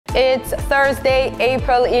It's Thursday,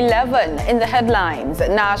 April 11. In the headlines,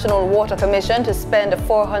 National Water Commission to spend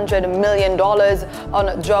 $400 million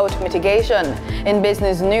on drought mitigation. In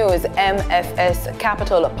business news, MFS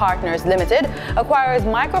Capital Partners Limited acquires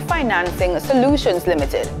Microfinancing Solutions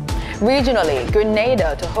Limited. Regionally,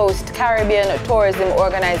 Grenada to host Caribbean Tourism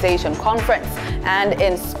Organization Conference. And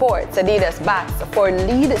in sports, Adidas backs for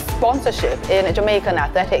lead sponsorship in Jamaican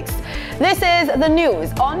athletics. This is the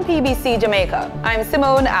news on PBC Jamaica. I'm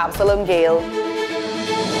Simone Absalom Gale.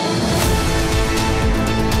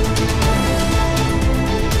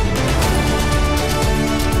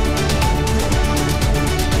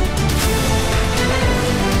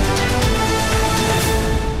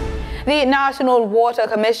 The National Water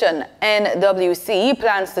Commission, NWC,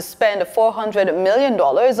 plans to spend $400 million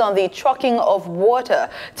on the trucking of water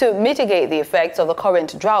to mitigate the effects of the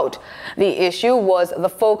current drought. The issue was the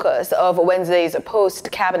focus of Wednesday's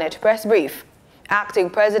post-cabinet press brief. Acting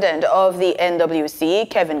president of the NWC,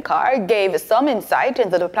 Kevin Carr, gave some insight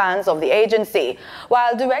into the plans of the agency,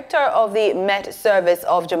 while director of the Met Service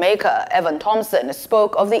of Jamaica, Evan Thompson,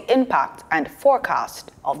 spoke of the impact and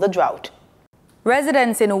forecast of the drought.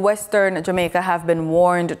 Residents in western Jamaica have been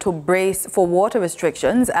warned to brace for water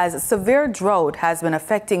restrictions as severe drought has been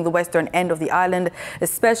affecting the western end of the island,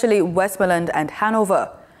 especially Westmoreland and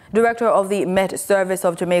Hanover. Director of the Met Service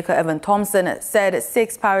of Jamaica, Evan Thompson, said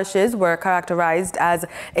 6 parishes were characterized as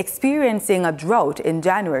experiencing a drought in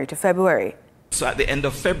January to February. So at the end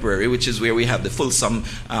of February, which is where we have the fulsome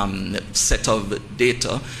set of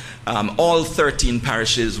data, all 13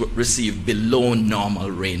 parishes received below normal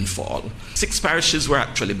rainfall. 6 parishes were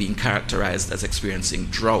actually being characterized as experiencing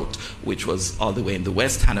drought, which was all the way in the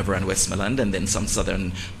west, Hanover and Westmoreland, and then some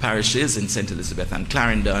southern parishes in St. Elizabeth and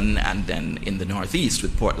Clarendon, and then in the northeast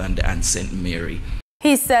with Portland and St. Mary.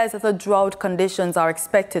 He says that the drought conditions are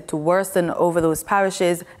expected to worsen over those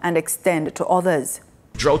parishes and extend to others.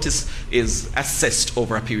 Drought is assessed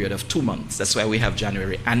over a period of 2 months. That's why we have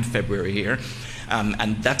January and February here.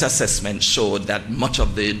 And that assessment showed that much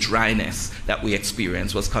of the dryness that we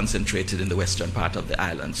experienced was concentrated in the western part of the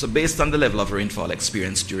island. So based on the level of rainfall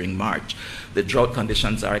experienced during March, the drought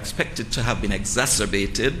conditions are expected to have been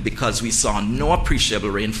exacerbated because we saw no appreciable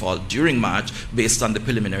rainfall during March based on the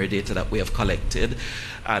preliminary data that we have collected.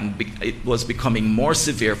 And it was becoming more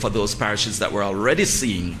severe for those parishes that were already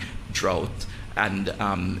seeing drought. And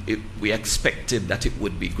we expected that it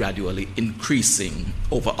would be gradually increasing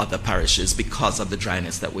over other parishes because of the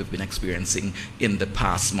dryness that we've been experiencing in the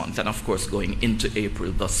past month, and of course going into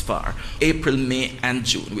April thus far. April, May, and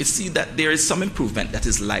June, we see that there is some improvement that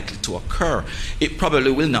is likely to occur. It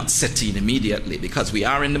probably will not set in immediately because we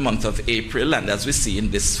are in the month of April, and as we see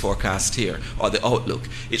in this forecast here, or the outlook,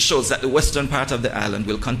 it shows that the western part of the island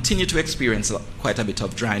will continue to experience quite a bit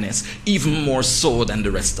of dryness, even more so than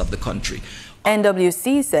the rest of the country.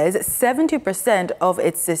 NWC says 70% of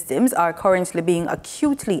its systems are currently being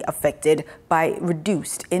acutely affected by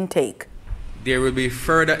reduced intake. There will be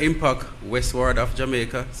further impact westward of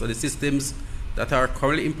Jamaica, so the systems that are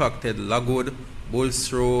currently impacted, Lagwood,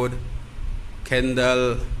 Bulls Road,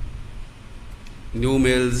 Kendall, New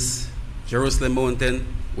Mills, Jerusalem Mountain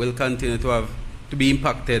will continue to be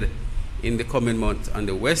impacted in the coming months. On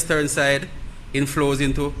the western side, inflows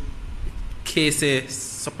into KC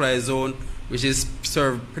supply zone, which is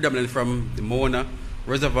served predominantly from the Mona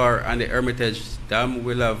Reservoir and the Hermitage Dam,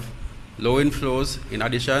 will have low inflows. In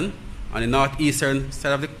addition, on the northeastern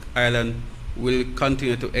side of the island, will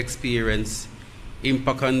continue to experience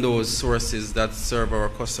impact on those sources that serve our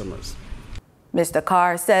customers. Mr.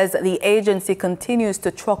 Carr says the agency continues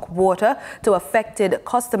to truck water to affected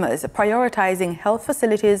customers, prioritizing health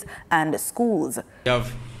facilities and schools. We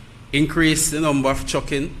have increased the number of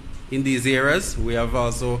trucking in these areas. We have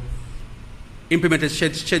also implemented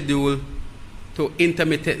schedule to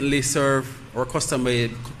intermittently serve our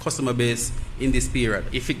customer base in this period.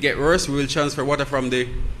 If it gets worse, we will transfer water from the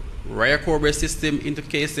Raya Core system into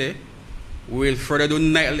KSA. We will further do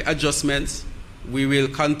nightly adjustments. We will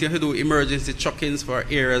continue to do emergency truckings for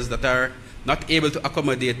areas that are not able to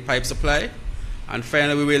accommodate pipe supply. And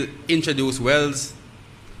finally, we will introduce wells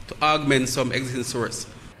to augment some existing source.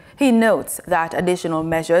 He notes that additional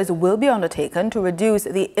measures will be undertaken to reduce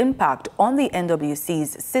the impact on the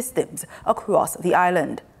NWC's systems across the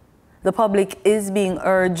island. The public is being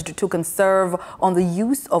urged to conserve on the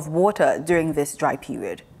use of water during this dry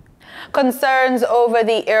period. Concerns over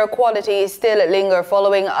the air quality still linger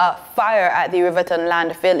following a fire at the Riverton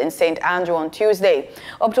landfill in St. Andrew on Tuesday.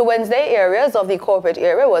 Up to Wednesday, areas of the corporate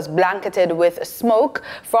area was blanketed with smoke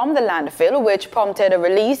from the landfill, which prompted a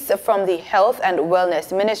release from the Health and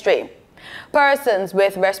Wellness Ministry. Persons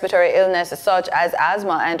with respiratory illness such as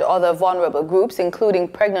asthma and other vulnerable groups, including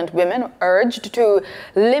pregnant women, urged to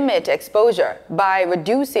limit exposure by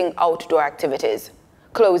reducing outdoor activities.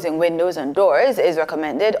 Closing windows and doors is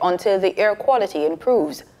recommended until the air quality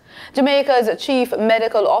improves. Jamaica's Chief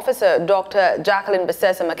Medical Officer, Dr. Jacqueline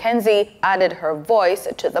Bessessa McKenzie, added her voice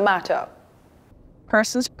to the matter.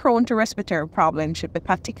 Persons prone to respiratory problems should be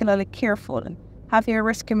particularly careful and have your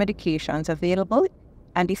rescue medications available,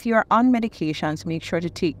 and if you are on medications, make sure to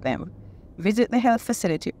take them. Visit the health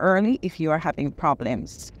facility early if you are having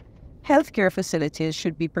problems. Healthcare facilities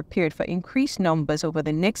should be prepared for increased numbers over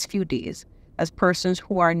the next few days, as persons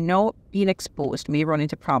who are now being exposed may run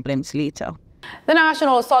into problems later. The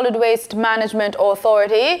National Solid Waste Management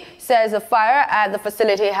Authority says the fire at the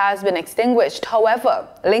facility has been extinguished. However,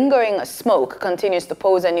 lingering smoke continues to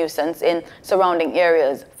pose a nuisance in surrounding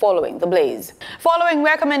areas following the blaze. Following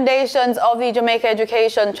recommendations of the Jamaica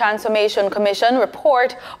Education Transformation Commission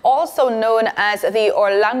report, also known as the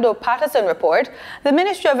Orlando Patterson Report, the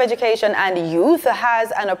Ministry of Education and Youth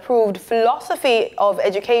has an approved philosophy of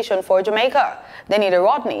education for Jamaica. Denita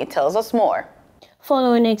Rodney tells us more.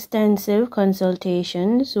 Following extensive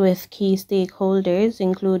consultations with key stakeholders,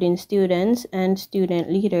 including students and student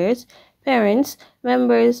leaders, parents,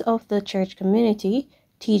 members of the church community,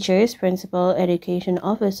 teachers, principal education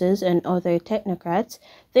officers, and other technocrats,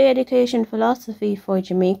 the education philosophy for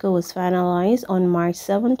Jamaica was finalized on March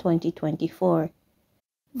 7, 2024.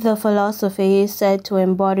 The philosophy is said to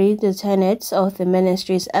embody the tenets of the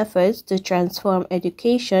ministry's efforts to transform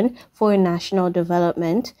education for national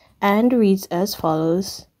development, and reads as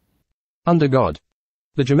follows. Under God,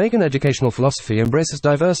 the Jamaican educational philosophy embraces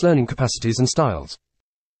diverse learning capacities and styles,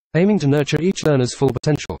 aiming to nurture each learner's full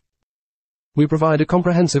potential. We provide a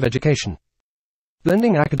comprehensive education,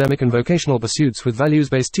 blending academic and vocational pursuits with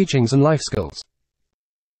values-based teachings and life skills.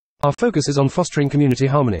 Our focus is on fostering community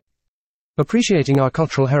harmony, appreciating our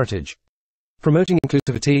cultural heritage, promoting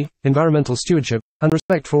inclusivity, environmental stewardship, and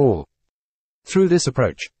respect for all. Through this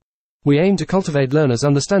approach, we aim to cultivate learners'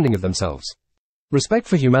 understanding of themselves, respect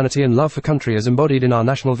for humanity and love for country as embodied in our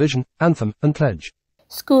national vision, anthem, and pledge.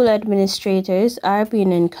 School administrators are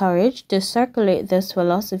being encouraged to circulate this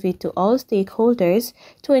philosophy to all stakeholders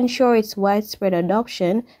to ensure its widespread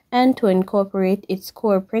adoption and to incorporate its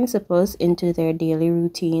core principles into their daily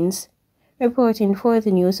routines. Reporting for the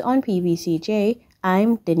news on PBCJ,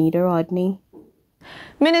 I'm Denita Rodney.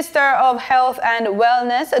 Minister of Health and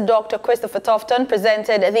Wellness, Dr. Christopher Tufton,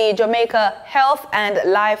 presented the Jamaica Health and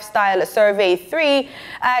Lifestyle Survey 3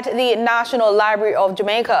 at the National Library of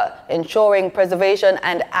Jamaica, ensuring preservation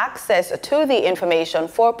and access to the information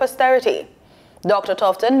for posterity. Dr.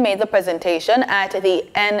 Tufton made the presentation at the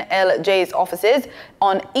NLJ's offices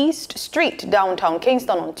on East Street, downtown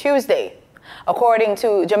Kingston on Tuesday. According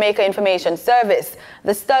to Jamaica Information Service,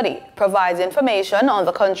 the study provides information on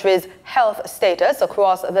the country's health status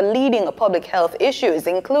across the leading public health issues,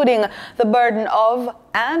 including the burden of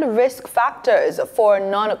and risk factors for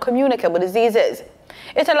non-communicable diseases.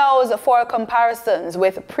 It allows for comparisons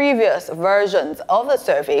with previous versions of the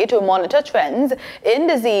survey to monitor trends in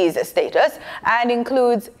disease status and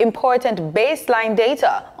includes important baseline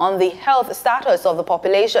data on the health status of the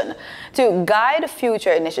population to guide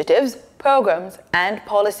future initiatives, programs, and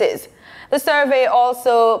policies. The survey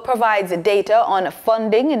also provides data on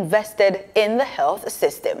funding invested in the health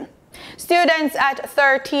system. Students at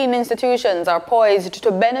 13 institutions are poised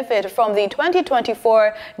to benefit from the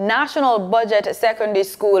 2024 National Budget Secondary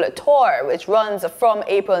School Tour, which runs from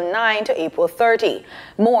April 9 to April 30.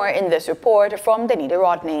 More in this report from Denita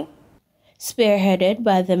Rodney. Spearheaded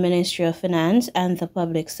by the Ministry of Finance and the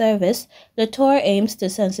Public Service, the tour aims to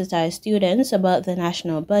sensitize students about the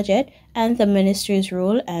national budget and the ministry's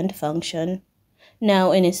role and function.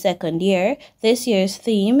 Now in its second year, this year's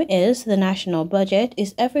theme is "The National Budget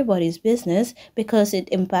is Everybody's Business because it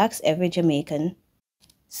impacts every Jamaican."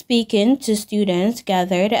 Speaking to students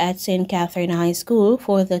gathered at St. Catherine High School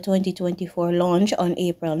for the 2024 launch on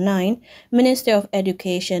April 9, Minister of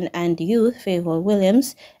Education and Youth Favour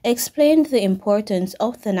Williams explained the importance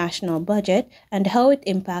of the national budget and how it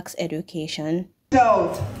impacts education.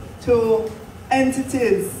 Out to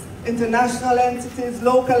entities, international entities,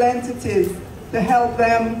 local entities, to help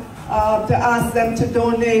them, to ask them to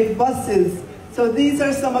donate buses. So these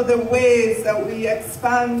are some of the ways that we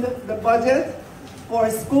expand the budget for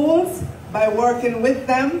schools, by working with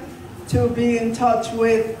them to be in touch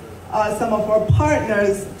with some of our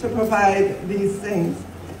partners to provide these things.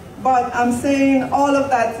 But I'm saying all of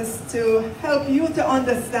that is to help you to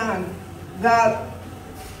understand that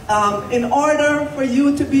in order for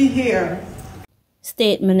you to be here,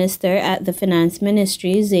 State Minister at the Finance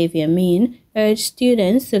Ministry, Xavier Mean, urged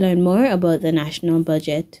students to learn more about the national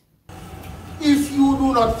budget. If you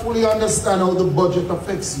do not fully understand how the budget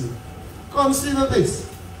affects you, consider this.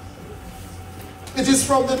 It is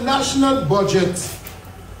from the national budget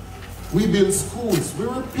we build schools, we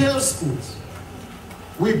repair schools,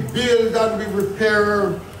 we build and we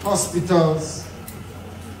repair hospitals,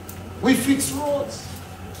 we fix roads,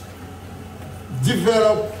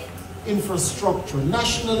 develop infrastructure,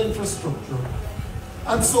 national infrastructure,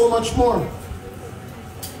 and so much more.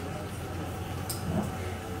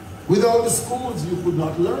 Without the schools, you could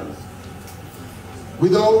not learn.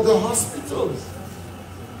 Without the hospitals,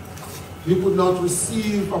 you could not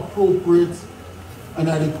receive appropriate and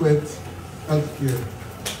adequate health care.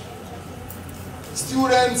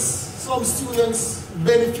 Some students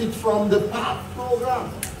benefit from the PAP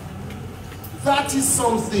program. That is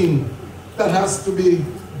something that has to be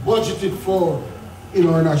budgeted for in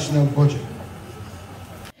our national budget.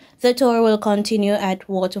 The tour will continue at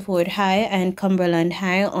Waterford High and Cumberland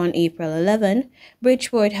High on April 11,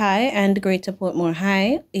 Bridgeport High and Greater Portmore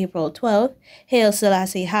High, April 12, Haile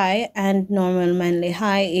Selassie High and Normal Manley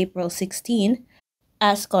High, April 16,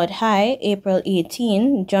 Ascot High, April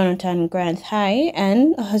 18, Jonathan Grant High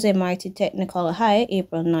and Jose Marti Technical High,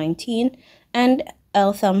 April 19, and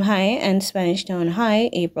Eltham High and Spanish Town High,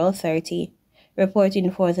 April 30.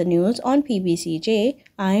 Reporting for the news on PBCJ,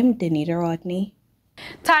 I'm Denita Rodney.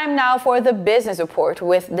 Time now for the business report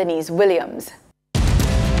with Denise Williams.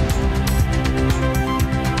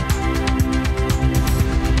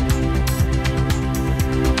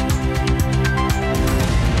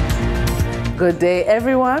 Good day,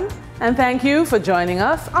 everyone, and thank you for joining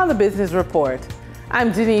us on the Business Report.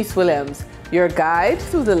 I'm Denise Williams, your guide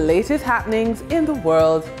through the latest happenings in the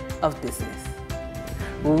world of business.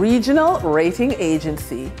 Regional Rating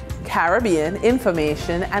Agency Caribbean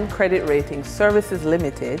Information and Credit Rating Services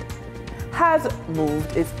Limited has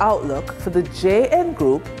moved its outlook for the JN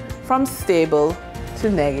Group from stable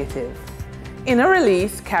to negative. In a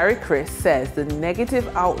release, Carrie Chris says the negative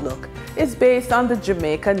outlook is based on the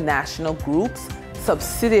Jamaica National Group's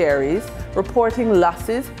subsidiaries reporting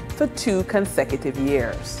losses for 2 consecutive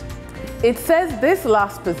years. It says this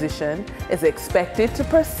loss position is expected to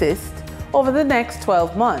persist over the next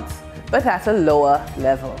 12 months, but at a lower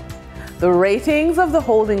level. The ratings of the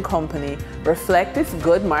holding company reflect its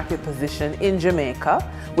good market position in Jamaica,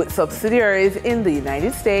 with subsidiaries in the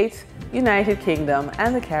United States, United Kingdom,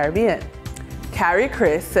 and the Caribbean. Carrie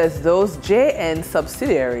Chris says those JN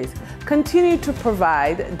subsidiaries continue to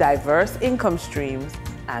provide diverse income streams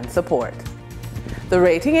and support. The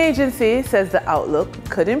rating agency says the outlook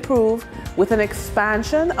could improve with an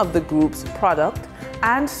expansion of the group's product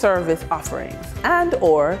and service offerings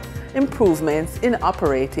and/or improvements in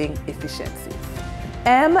operating efficiency.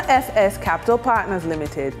 MFS Capital Partners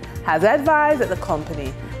Limited has advised that the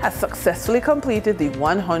company has successfully completed the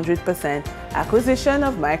 100% acquisition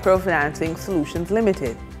of Microfinancing Solutions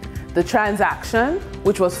Limited. The transaction,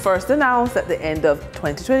 which was first announced at the end of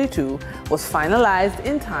 2022, was finalized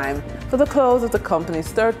in time for the close of the company's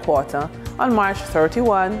third quarter on March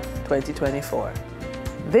 31, 2024.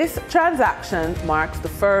 This transaction marks the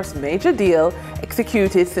first major deal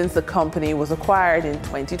executed since the company was acquired in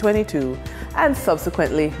 2022 and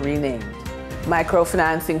subsequently renamed.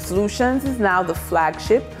 Microfinancing Solutions is now the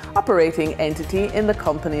flagship operating entity in the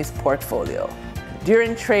company's portfolio.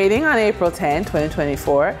 During trading on April 10,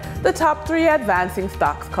 2024, the top 3 advancing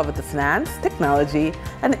stocks covered the finance, technology,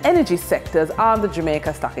 and energy sectors on the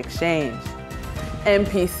Jamaica Stock Exchange.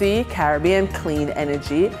 MPC Caribbean Clean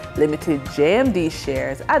Energy Limited JMD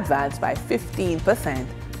shares advanced by 15%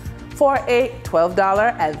 for a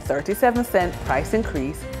 $12.37 price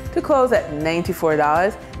increase to close at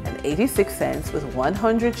 $94.86 with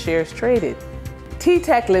 100 shares traded.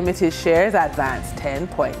 T-Tech Limited shares advanced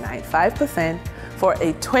 10.95% for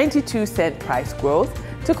a 22-cent price growth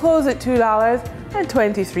to close at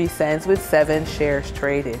 $2.23 with 7 shares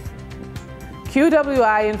traded.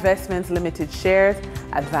 QWI Investments Limited shares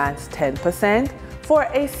advanced 10% for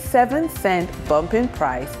a 7-cent bump in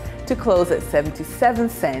price to close at 77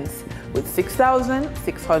 cents with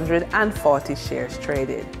 6,640 shares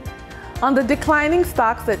traded. On the declining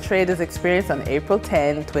stocks that traders experienced on April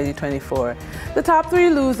 10, 2024, the top 3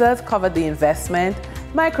 losers covered the investment,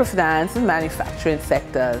 microfinance, and manufacturing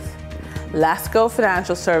sectors. Lasco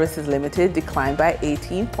Financial Services Limited declined by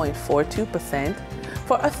 18.42%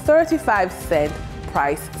 for a 35-cent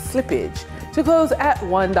price slippage to close at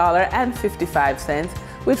 $1.55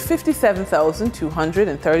 with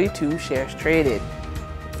 57,232 shares traded.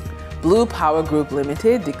 Blue Power Group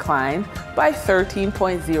Limited declined by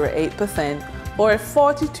 13.08% or a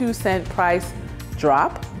 42-cent price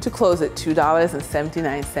drop to close at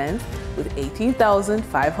 $2.79 with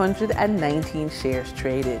 18,519 shares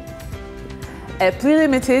traded. Epley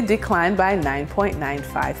Limited declined by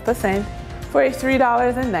 9.95% for a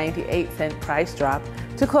 $3.98 price drop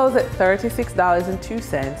to close at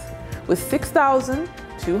 $36.02 with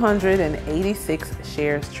 6,286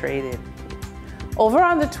 shares traded. Over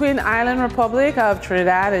on the Twin Island Republic of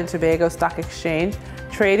Trinidad and Tobago Stock Exchange,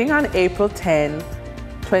 trading on April 10,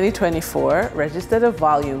 2024, registered a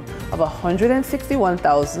volume of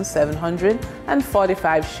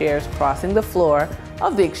 161,745 shares crossing the floor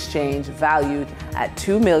of the exchange, valued at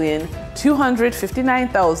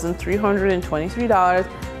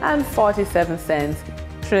 $2,259,323.47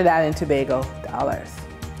 Trinidad and Tobago dollars.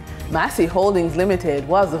 Massey Holdings Limited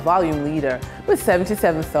was the volume leader with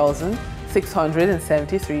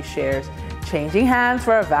 77,673 shares, changing hands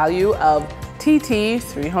for a value of TT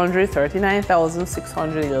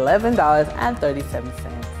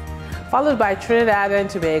 $339,611.37, followed by Trinidad and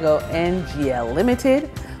Tobago NGL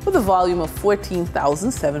Limited with a volume of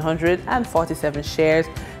 14,747 shares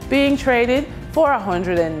being traded for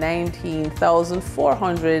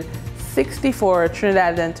 119,464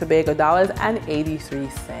 Trinidad and Tobago dollars and 83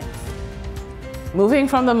 cents. Moving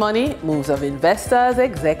from the money moves of investors,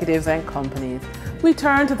 executives, and companies, we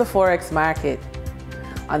turn to the Forex market.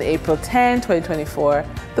 On April 10, 2024,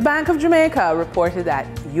 the Bank of Jamaica reported that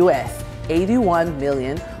US $81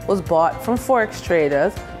 million was bought from Forex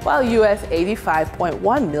traders, while US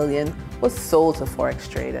 $85.1 million was sold to Forex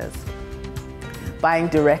traders. Buying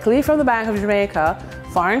directly from the Bank of Jamaica,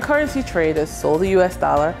 foreign currency traders sold the US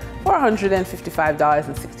dollar for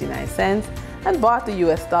 $155.69 and bought the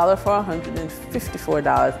US dollar for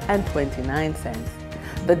 $154.29.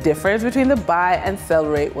 The difference between the buy and sell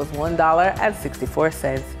rate was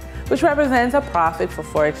 $1.64, which represents a profit for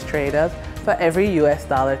Forex traders for every US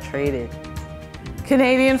dollar traded.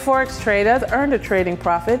 Canadian Forex traders earned a trading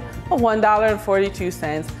profit of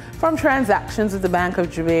 $1.42 from transactions with the Bank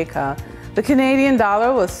of Jamaica. The Canadian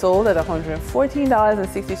dollar was sold at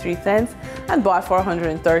 $114.63 and bought for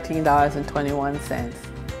 $113.21.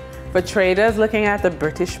 For traders looking at the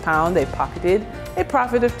British pound, they pocketed a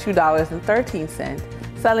profit of $2.13,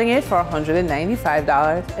 selling it for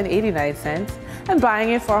 $195.89 and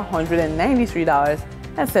buying it for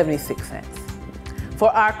 $193.76.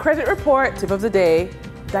 For our credit report tip of the day,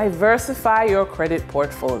 diversify your credit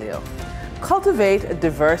portfolio. Cultivate a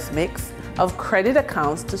diverse mix of credit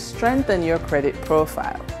accounts to strengthen your credit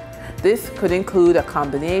profile. This could include a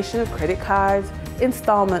combination of credit cards,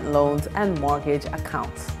 installment loans, and mortgage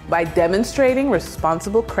accounts. By demonstrating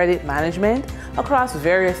responsible credit management across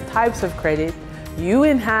various types of credit, you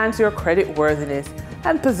enhance your credit worthiness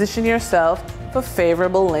and position yourself for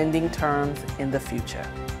favorable lending terms in the future.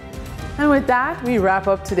 And with that, we wrap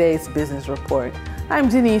up today's business report. I'm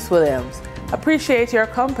Denise Williams. Appreciate your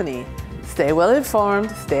company. Stay well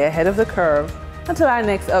informed, stay ahead of the curve. Until our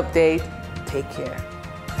next update, take care.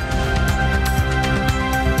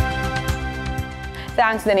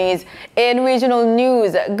 Thanks, Denise. In regional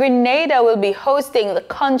news, Grenada will be hosting the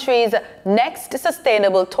country's next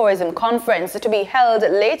Sustainable Tourism Conference to be held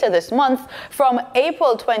later this month from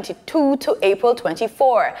April 22 to April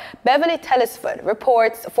 24. Beverly Telesford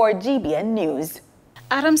reports for GBN News.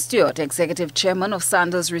 Adam Stewart, Executive Chairman of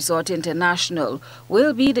Sandals Resort International,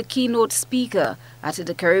 will be the keynote speaker at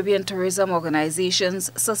the Caribbean Tourism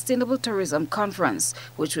Organization's Sustainable Tourism Conference,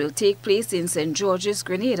 which will take place in St. George's,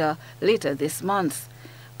 Grenada, later this month.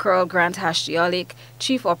 Colonel Grant Hashtialik,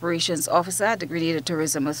 Chief Operations Officer at the Grenada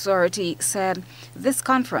Tourism Authority, said this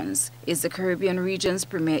conference is the Caribbean region's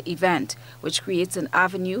premier event, which creates an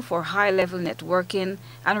avenue for high-level networking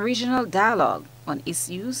and regional dialogue on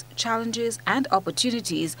issues, challenges, and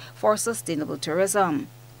opportunities for sustainable tourism.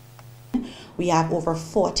 We have over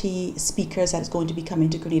 40 speakers that's going to be coming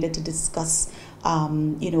to Grenada to discuss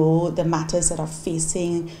the matters that are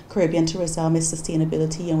facing Caribbean tourism, its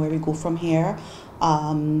sustainability, and where we go from here.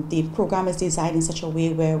 The program is designed in such a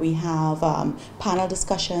way where we have panel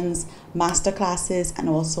discussions, master classes, and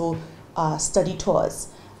also study tours.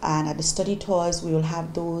 And at the study tours, we will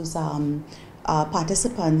have those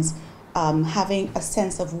participants having a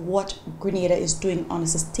sense of what Grenada is doing on a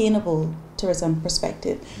sustainable tourism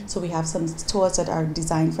perspective. So we have some tours that are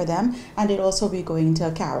designed for them, and they'll also be going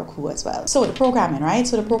to Carriacou as well. So the programming, right?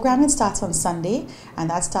 So the programming starts on Sunday, and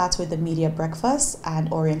that starts with the media breakfast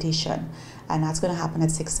and orientation. And that's going to happen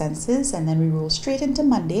at 6 Senses, and then we roll straight into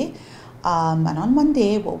Monday. And on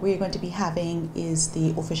Monday, what we're going to be having is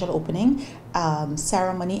the official opening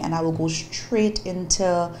ceremony, and I will go straight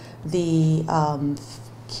into the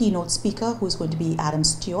keynote speaker, who's going to be Adam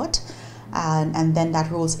Stewart. and then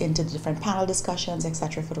that rolls into the different panel discussions,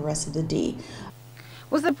 etc., for the rest of the day.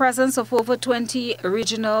 With the presence of over 20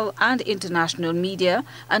 regional and international media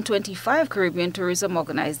and 25 Caribbean tourism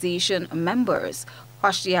organization members,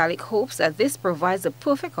 Hostialic hopes that this provides a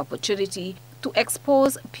perfect opportunity to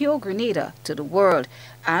expose pure Grenada to the world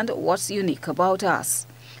and what's unique about us.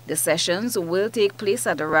 The sessions will take place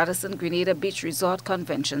at the Radisson Grenada Beach Resort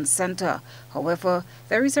Convention Center. However,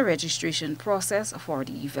 there is a registration process for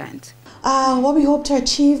the event. What we hope to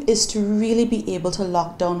achieve is to really be able to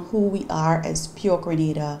lock down who we are as Pure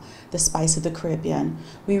Grenada, the spice of the Caribbean.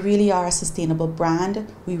 We really are a sustainable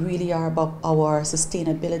brand. We really are about our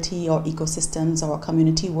sustainability, our ecosystems, our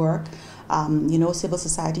community work. Civil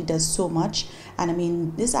society does so much, and I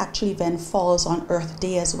mean, this actually then falls on Earth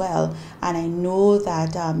Day as well. And I know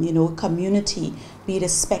that community, be it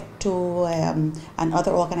SPECTO and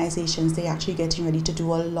other organizations, they're actually getting ready to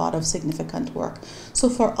do a lot of significant work. So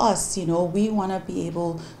for us, we want to be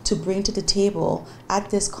able to bring to the table at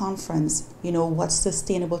this conference, what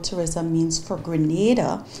sustainable tourism means for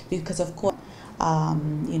Grenada, because of course,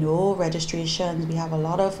 registrations. We have a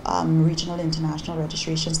lot of regional, international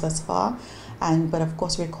registrations thus far, but of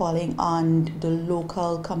course we're calling on the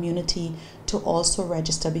local community to also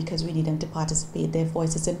register because we need them to participate. Their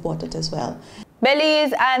voice is important as well.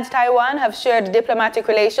 Belize and Taiwan have shared diplomatic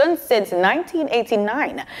relations since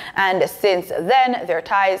 1989, and since then their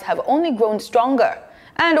ties have only grown stronger.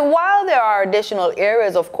 And while there are additional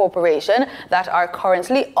areas of cooperation that are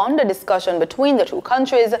currently under discussion between the two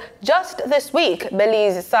countries, just this week,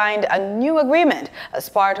 Belize signed a new agreement as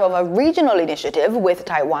part of a regional initiative with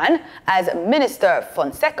Taiwan, as Minister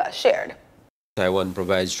Fonseca shared. Taiwan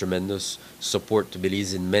provides tremendous support to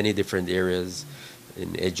Belize in many different areas,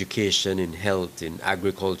 in education, in health, in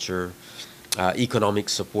agriculture, economic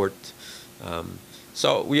support.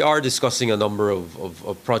 So we are discussing a number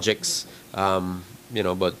of projects,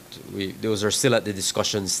 but those are still at the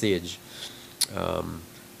discussion stage.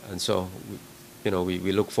 And so,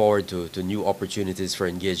 we look forward to new opportunities for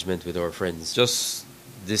engagement with our friends. Just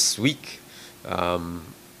this week,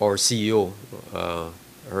 our CEO,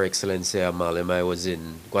 Her Excellency Amalema, was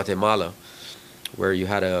in Guatemala, where you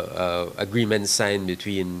had a agreement signed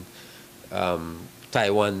between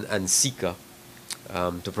Taiwan and SICA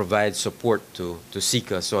to provide support to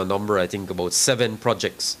SICA. So a number, I think about 7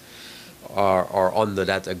 projects are under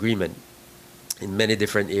that agreement in many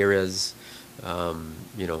different areas.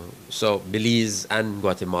 So Belize and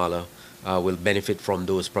Guatemala will benefit from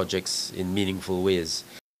those projects in meaningful ways.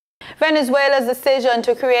 Venezuela's decision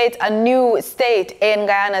to create a new state in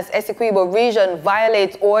Guyana's Essequibo region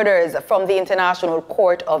violates orders from the International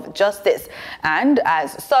Court of Justice. And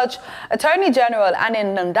as such, Attorney General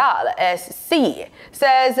Anin Nandal, SC,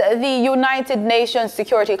 says the United Nations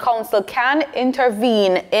Security Council can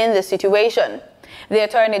intervene in the situation. The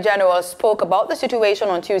Attorney General spoke about the situation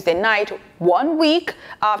on Tuesday night, 1 week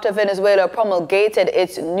after Venezuela promulgated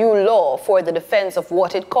its new law for the defense of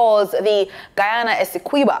what it calls the Guyana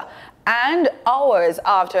Essequibo, and hours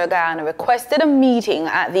after Guyana requested a meeting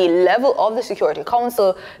at the level of the Security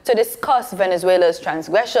Council to discuss Venezuela's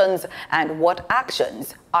transgressions and what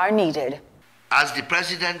actions are needed. As the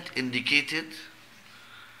President indicated,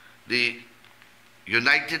 the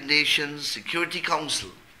United Nations Security Council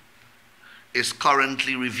is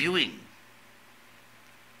currently reviewing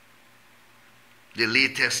the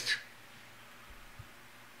latest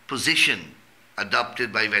position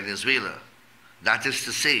adopted by Venezuela. That is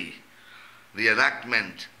to say, the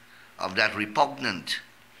enactment of that repugnant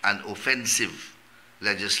and offensive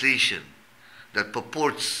legislation that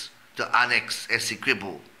purports to annex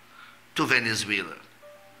Essequibo to Venezuela.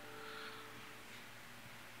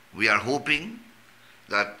 We are hoping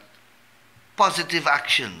that positive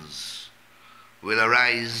actions will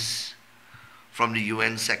arise from the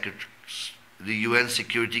UN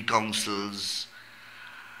Security Council's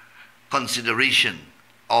consideration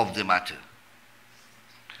of the matter.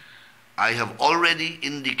 I have already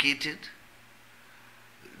indicated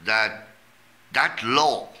that that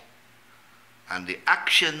law and the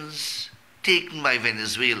actions taken by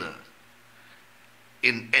Venezuela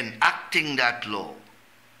in enacting that law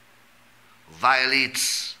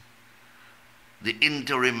violates the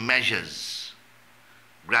interim measures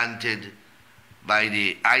granted by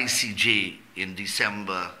the ICJ in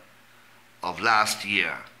December of last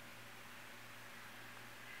year.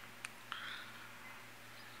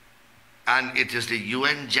 And it is the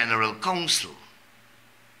UN General Council,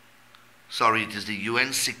 it is the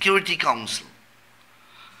UN Security Council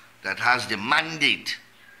that has the mandate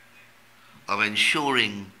of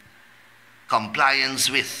ensuring compliance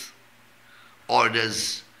with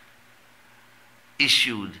orders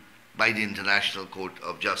issued by the International Court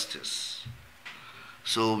of Justice.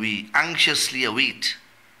 So we anxiously await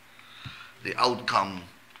the outcome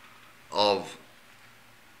of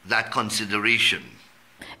that consideration.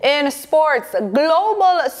 In sports,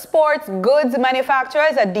 global sports goods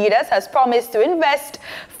manufacturers Adidas has promised to invest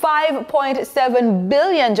 5.7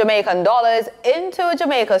 billion Jamaican dollars into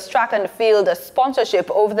Jamaica's track and field sponsorship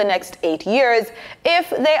over the next 8 years if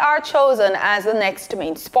they are chosen as the next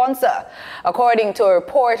main sponsor. According to a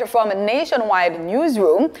report from a Nationwide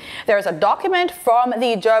Newsroom, there is a document from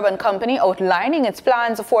the Durban company outlining its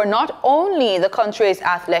plans for not only the country's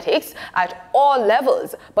athletics at all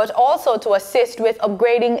levels, but also to assist with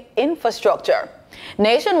upgrading infrastructure.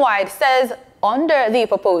 Nationwide says under the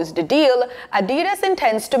proposed deal, Adidas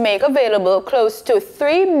intends to make available close to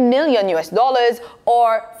 $3 million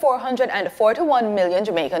or 441 million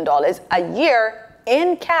Jamaican dollars a year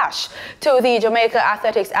in cash to the Jamaica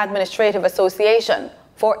Athletics Administrative Association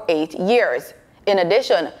for 8 years. In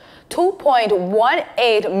addition,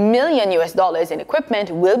 $2.18 million in equipment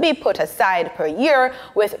will be put aside per year,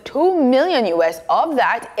 with $2 million of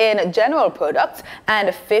that in general products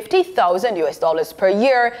and $50,000 per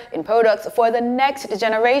year in products for the next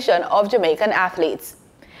generation of Jamaican athletes.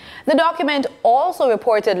 The document also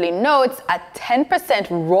reportedly notes a 10%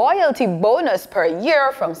 royalty bonus per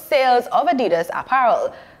year from sales of Adidas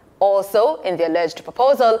apparel. Also, in the alleged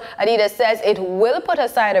proposal, Adidas says it will put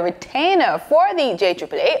aside a retainer for the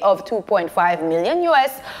JAAA of $2.5 million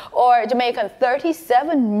or Jamaican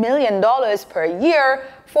 $37 million per year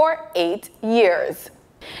for 8 years.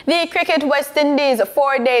 The Cricket West Indies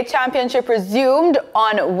 4-day championship resumed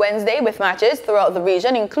on Wednesday with matches throughout the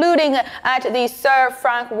region, including at the Sir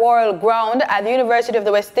Frank Worrell Ground at the University of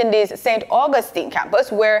the West Indies St. Augustine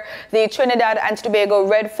campus, where the Trinidad and Tobago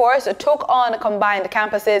Red Force took on combined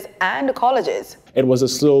campuses and colleges. It was a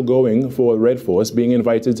slow going for Red Force, being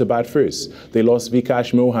invited to bat first. They lost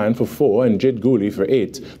Vikash Mohan for 4 and Jit Gooley for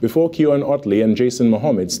 8, before Keon Otley and Jason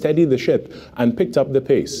Mohammed steadied the ship and picked up the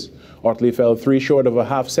pace. Otley fell 3 short of a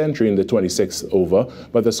half-century in the 26th over,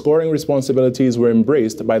 but the scoring responsibilities were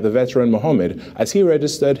embraced by the veteran Mohammed as he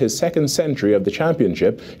registered his 2nd century of the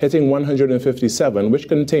championship, hitting 157, which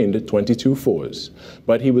contained 22 fours.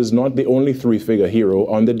 But he was not the only 3-figure hero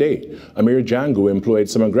on the day. Amir Jangu employed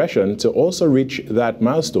some aggression to also reach that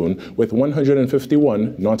milestone with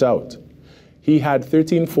 151 not out. He had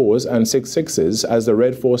 13 fours and 6 sixes as the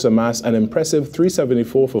Red Force amassed an impressive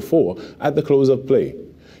 374 for 4 at the close of play.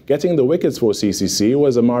 Getting the wickets for CCC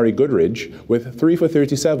was Amari Goodridge with 3 for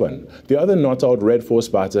 37. The other not-out Red Force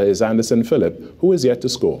batter is Anderson Phillip, who is yet to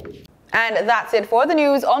score. And that's it for the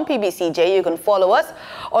news on PBCJ. You can follow us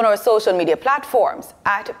on our social media platforms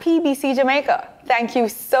at PBCJamaica. Thank you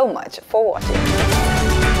so much for watching.